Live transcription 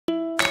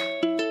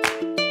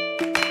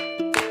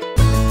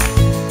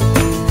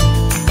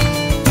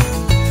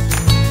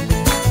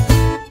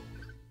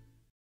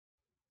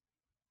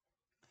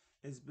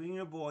been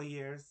your boy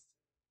here.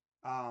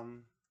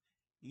 Um,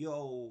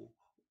 yo,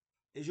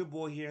 it's your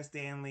boy here,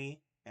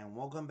 Stanley, and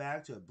welcome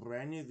back to a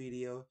brand new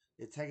video.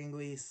 It's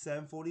technically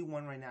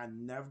 7:41 right now. I've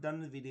never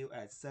done a video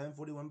at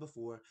 7:41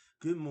 before.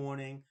 Good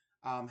morning.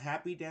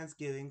 Happy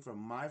Thanksgiving from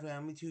my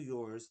family to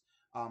yours.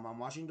 I'm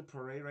watching the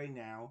parade right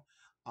now.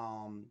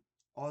 Um,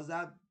 all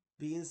that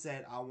being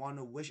said, I want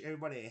to wish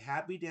everybody a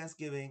happy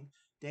Thanksgiving.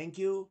 Thank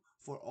you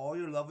for all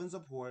your love and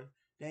support.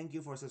 Thank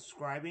you for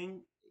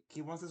subscribing.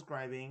 Keep on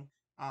subscribing.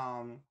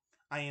 Um,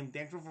 I am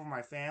thankful for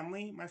my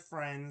family, my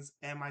friends,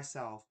 and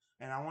myself.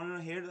 And I want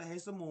to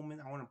here's the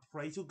moment. I want to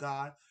pray to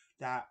God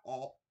that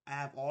all I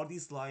have all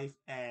these life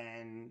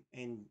and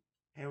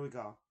here we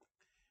go.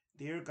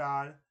 Dear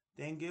God,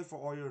 thank you for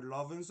all your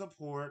love and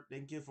support.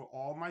 Thank you for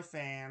all my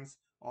fans.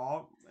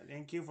 All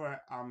thank you for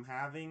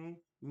having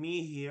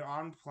me here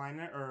on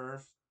planet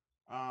Earth.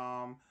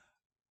 Um,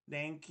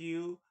 thank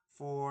you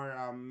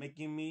for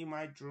making me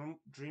my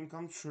dream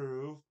come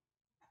true.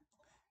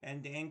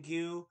 And thank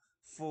you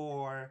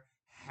for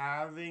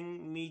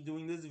having me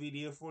doing this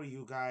video for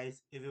you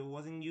guys. If it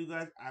wasn't you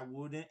guys, I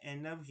wouldn't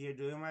end up here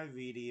doing my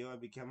video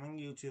and becoming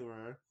a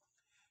YouTuber.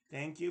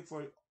 Thank you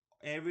for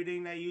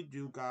everything that you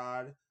do,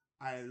 God.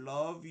 I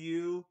love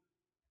you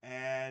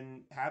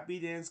and happy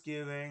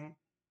Thanksgiving.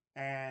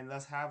 And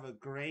let's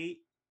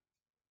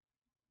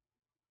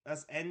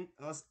end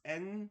let's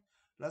end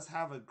let's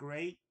have a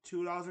great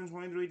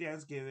 2023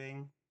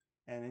 Thanksgiving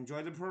and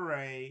enjoy the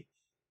parade.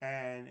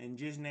 And in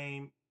Jesus'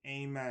 name,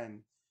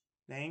 amen.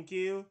 Thank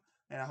you.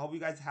 And I hope you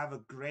guys have a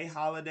great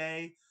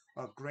holiday,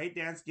 a great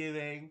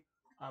Thanksgiving.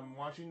 I'm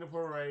watching the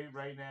parade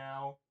right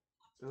now,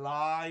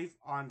 live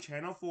on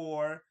Channel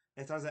 4.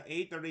 It starts at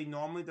 8:30.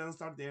 Normally it doesn't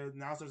start there.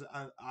 Now it starts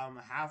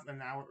half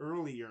an hour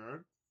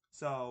earlier.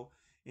 So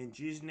in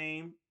Jesus'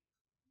 name,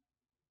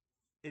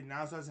 it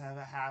now starts to have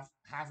a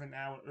half an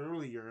hour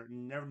earlier.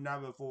 Never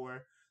done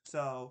before.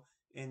 So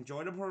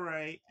enjoy the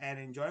parade and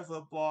enjoy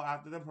football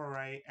after the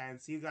parade.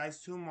 And see you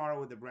guys tomorrow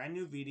with a brand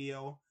new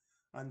video.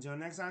 Until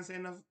next time,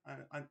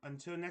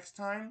 until next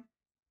time,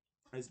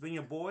 it's been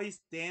your boy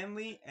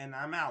Stanley, and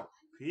I'm out.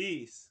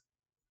 Peace.